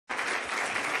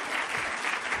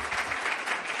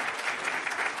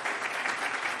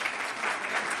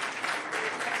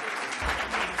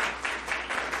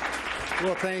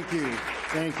Well, thank you.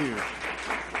 Thank you.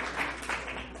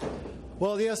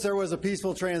 Well, yes, there was a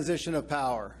peaceful transition of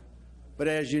power. But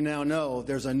as you now know,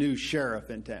 there's a new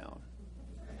sheriff in town.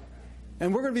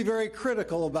 And we're going to be very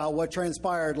critical about what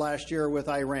transpired last year with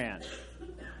Iran.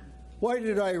 Why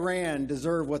did Iran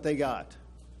deserve what they got?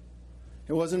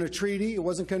 It wasn't a treaty. It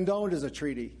wasn't condoned as a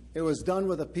treaty. It was done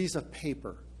with a piece of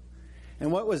paper.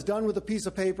 And what was done with a piece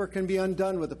of paper can be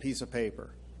undone with a piece of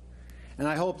paper. And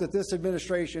I hope that this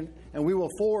administration, and we will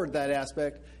forward that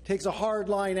aspect, takes a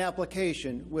hard-line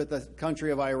application with the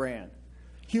country of Iran.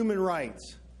 Human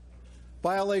rights,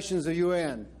 violations of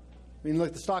UN. I mean,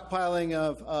 look, the stockpiling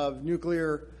of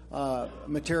nuclear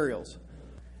materials.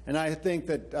 And I think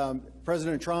that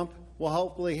President Trump will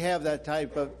hopefully have that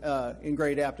type of in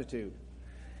great aptitude.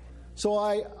 So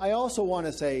I also want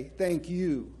to say thank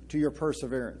you to your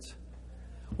perseverance.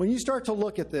 When you start to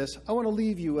look at this, I want to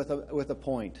leave you with a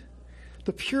point.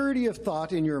 The purity of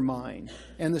thought in your mind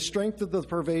and the strength of the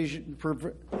pervasion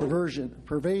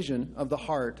of the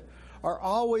heart are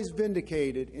always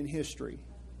vindicated in history.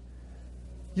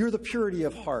 You're the purity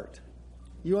of heart.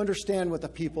 You understand what the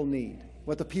people need,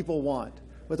 what the people want,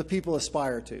 what the people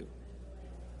aspire to.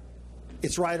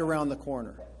 It's right around the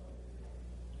corner.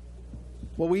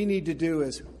 What we need to do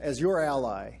is, as your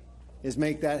ally, is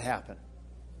make that happen.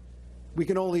 We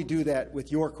can only do that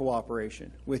with your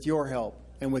cooperation, with your help,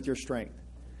 and with your strength.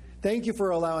 Thank you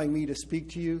for allowing me to speak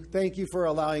to you. Thank you for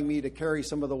allowing me to carry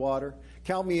some of the water.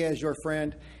 Count me as your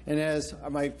friend. And as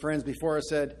my friends before us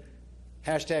said,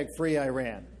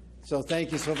 #FreeIran. So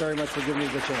thank you so very much for giving me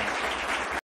the chance.